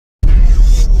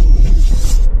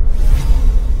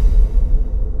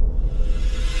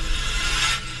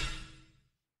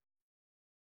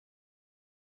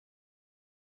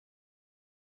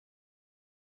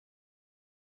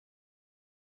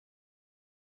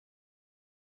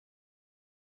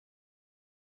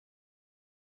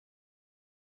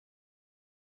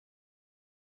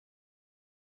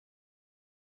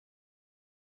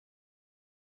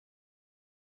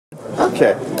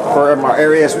Okay, for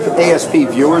our ASP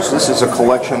viewers, this is a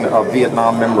collection of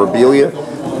Vietnam memorabilia.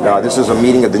 This is a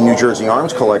meeting of the New Jersey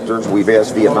Arms Collectors. We've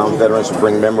asked Vietnam veterans to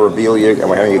bring memorabilia, and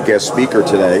we're having a guest speaker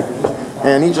today.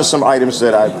 And these are some items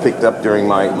that I've picked up during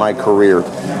my career.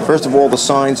 First of all, the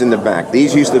signs in the back.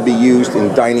 These used to be used in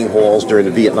dining halls during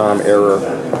the Vietnam era.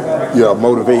 You know,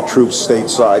 motivate troops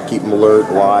stateside, keep them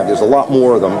alert, live. There's a lot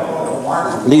more of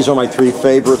them. These are my three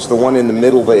favorites. The one in the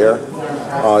middle there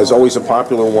is always a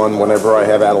popular one whenever I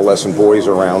have adolescent boys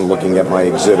around looking at my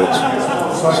exhibits.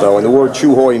 So, and the word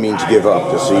Chu Hoi means give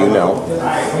up, just so you know.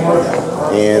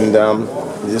 And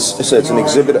it's an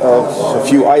exhibit of a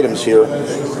few items here.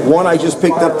 One I just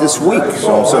picked up this week,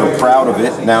 so I'm sort of proud of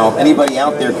it. Now, anybody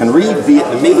out there can read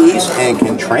Vietnamese and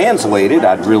can translate it,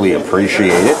 I'd really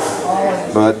appreciate it.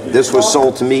 But this was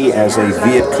sold to me as a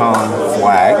Viet Cong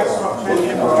flag.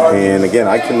 And again,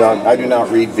 I do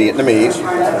not read Vietnamese.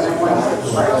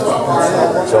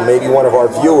 So maybe one of our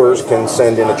viewers can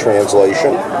send in a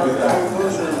translation.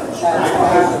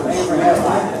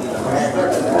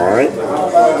 Alright.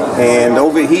 And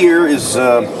over here is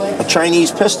a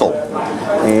Chinese pistol.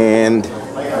 And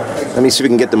let me see if we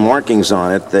can get the markings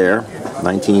on it there.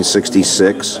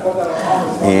 1966.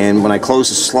 And when I close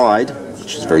the slide,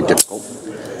 which is very difficult,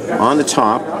 on the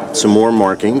top, some more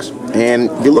markings. And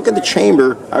if you look at the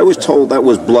chamber, I was told that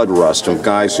was blood rust from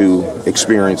guys who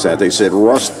experienced that. They said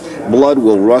blood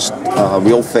will rust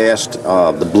real fast,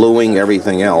 the bluing,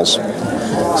 everything else.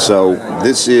 So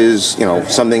this is, you know,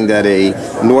 something that a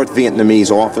North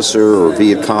Vietnamese officer or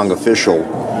Viet Cong official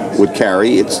would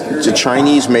carry. It's a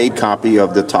Chinese-made copy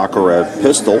of the Tokarev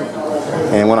pistol.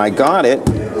 And when I got it,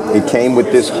 it came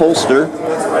with this holster.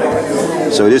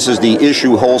 So this is the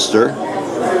issue holster.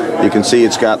 You can see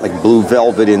it's got like blue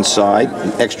velvet inside,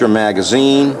 an extra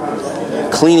magazine,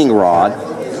 cleaning rod,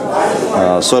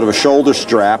 sort of a shoulder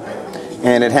strap,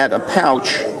 and it had a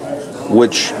pouch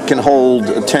which can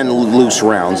hold 10 loose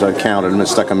rounds. I counted them and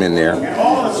stuck them in there.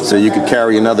 So you could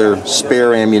carry another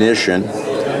spare ammunition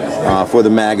for the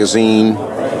magazine,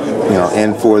 you know,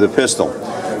 and for the pistol.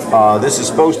 This is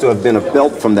supposed to have been a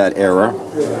belt from that era.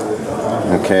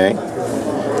 Okay.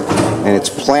 And it's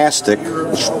plastic,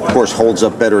 which of course holds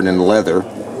up better than leather.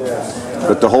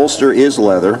 But the holster is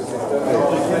leather.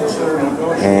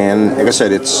 And like I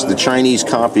said, it's the Chinese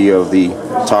copy of the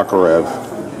Tokarev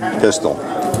pistol.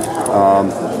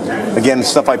 Again,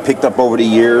 stuff I picked up over the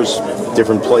years,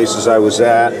 different places I was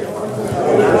at.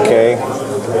 Okay.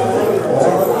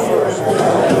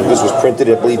 This was printed,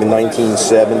 I believe, in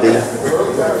 1970.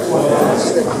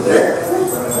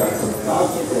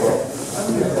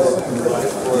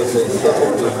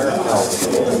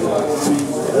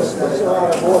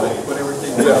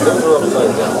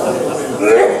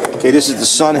 Okay, this is the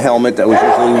sun helmet that was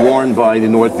usually worn by the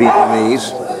North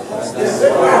Vietnamese.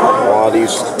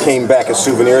 These came back as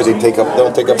souvenirs. They don't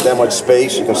take up that much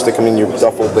space. You can stick them in your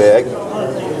duffel bag.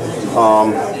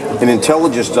 An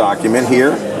intelligence document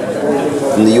here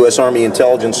from the U.S. Army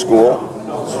Intelligence School,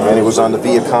 and it was on the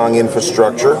Viet Cong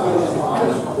infrastructure.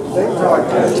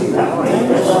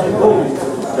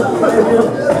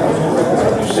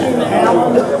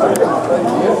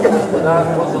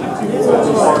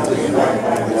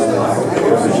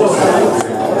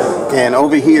 And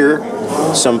over here,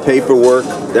 some paperwork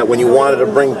that when you wanted to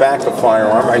bring back a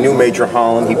firearm, I knew Major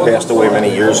Holland, he passed away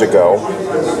many years ago.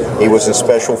 He was in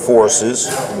Special Forces,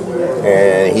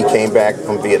 and he came back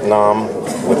from Vietnam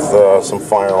with some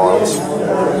firearms,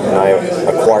 and I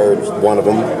acquired one of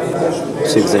them.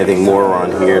 See if there's anything more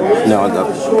on here. No,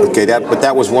 okay, but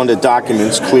that was one of the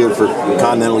documents cleared for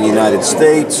continental United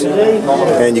States.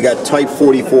 And you got Type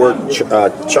 44,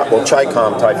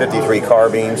 Chi-Com Type 53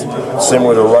 carbines,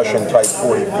 similar to Russian Type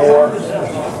 44.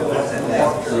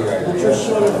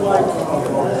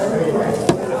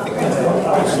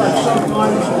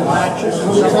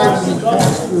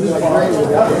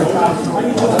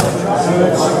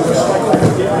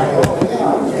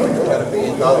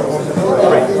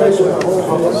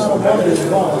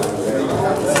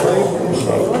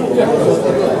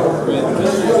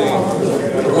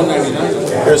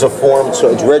 Here's a form, so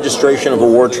it's registration of a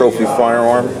war trophy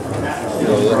firearm.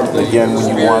 Again,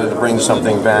 when you wanted to bring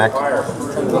something back.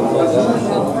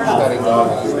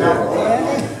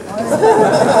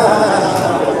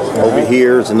 Over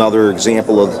here is another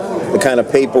example of the kind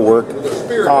of paperwork.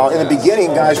 In the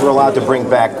beginning, guys were allowed to bring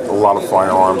back a lot of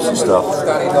firearms and stuff.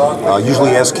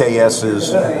 Usually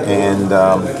SKSs and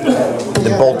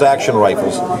bolt-action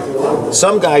rifles.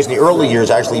 Some guys in the early years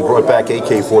actually brought back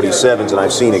AK-47s, and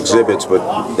I've seen exhibits, but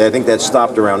I think that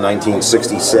stopped around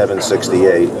 1967,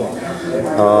 68.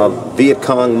 Viet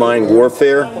Cong Mine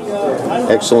Warfare,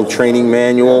 excellent training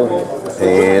manual,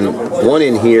 And one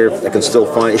in here I can still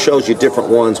find. It shows you different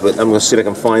ones, but I'm going to see if I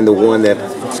can find the one that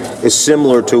is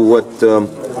similar to what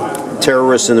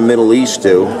terrorists in the Middle East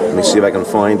do. Let me see if I can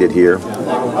find it here.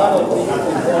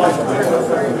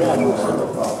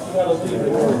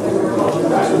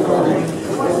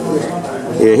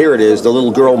 Yeah, here it is, the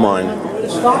little girl mine.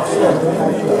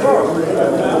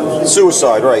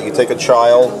 Suicide, right. You take a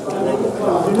child,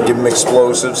 give them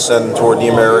explosives, send them toward the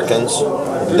Americans,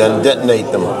 then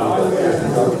detonate them.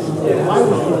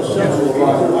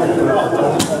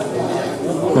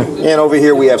 And over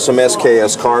here we have some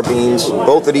SKS carbines.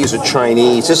 Both of these are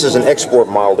Chinese. This is an export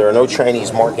model. There are no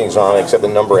Chinese markings on it except the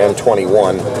number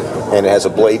M21, and it has a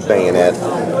blade bayonet.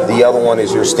 The other one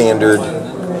is your standard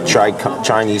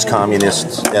Chinese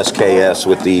Communist SKS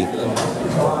with the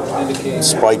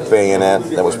spike bayonet.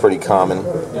 That was pretty common.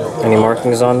 Any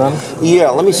markings on them? Yeah,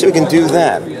 let me see if we can do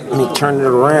that. Let me turn it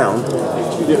around.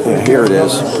 Yeah, here it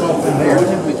is.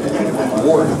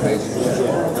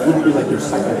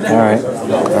 Alright.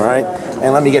 Alright.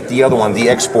 And let me get the other one, the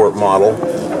export model.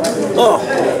 Oh.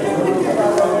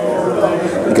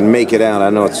 You can make it out. I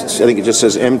know it's, I think it just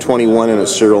says M21 and a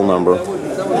serial number.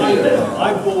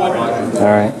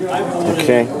 Alright.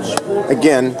 Okay.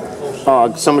 Again,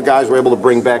 some of the guys were able to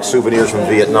bring back souvenirs from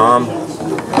Vietnam.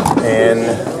 And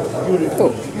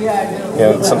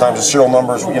sometimes the serial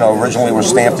numbers, originally were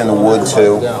stamped in the wood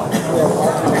too.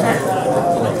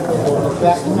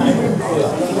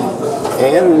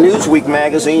 And Newsweek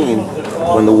magazine,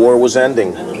 when the war was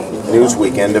ending.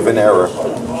 Newsweek, end of an era.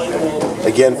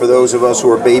 Again, for those of us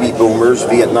who are baby boomers,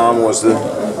 Vietnam was the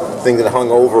thing that hung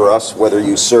over us, whether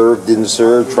you served, didn't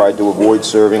serve, tried to avoid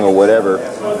serving or whatever.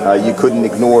 You couldn't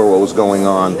ignore what was going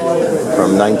on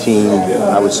from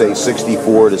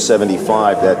 64 to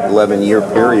 75, that 11-year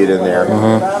period in there.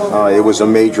 It was a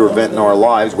major event in our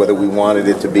lives, whether we wanted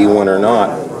it to be one or not.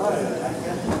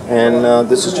 And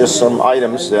this is just some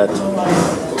items that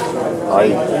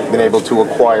I've been able to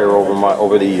acquire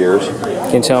over the years.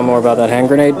 Can you tell more about that hand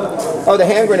grenade? Oh, the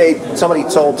hand grenade, somebody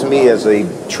told to me as a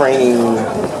training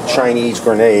Chinese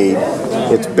grenade.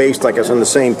 It's based, like I said, on the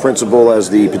same principle as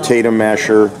the potato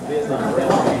masher.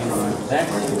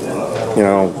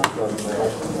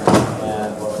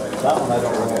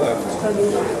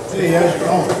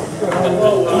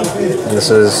 And this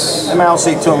is Mao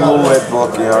Zedong Little Red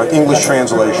Book, English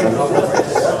translation.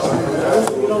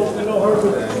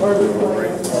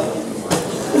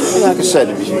 Like I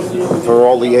said, for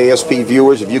all the ASP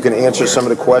viewers, if you can answer some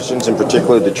of the questions, in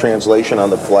particular the translation on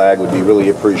the flag, would be really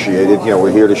appreciated.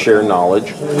 We're here to share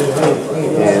knowledge.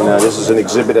 And this is an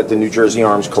exhibit at the New Jersey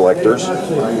Arms Collectors.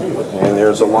 And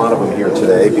there's a lot of them here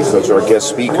today because our guest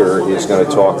speaker is going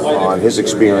to talk on his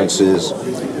experiences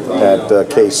at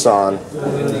Khe-Sanh.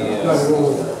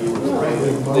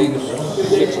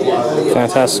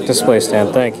 fantastic display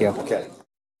stand. Thank you. Okay.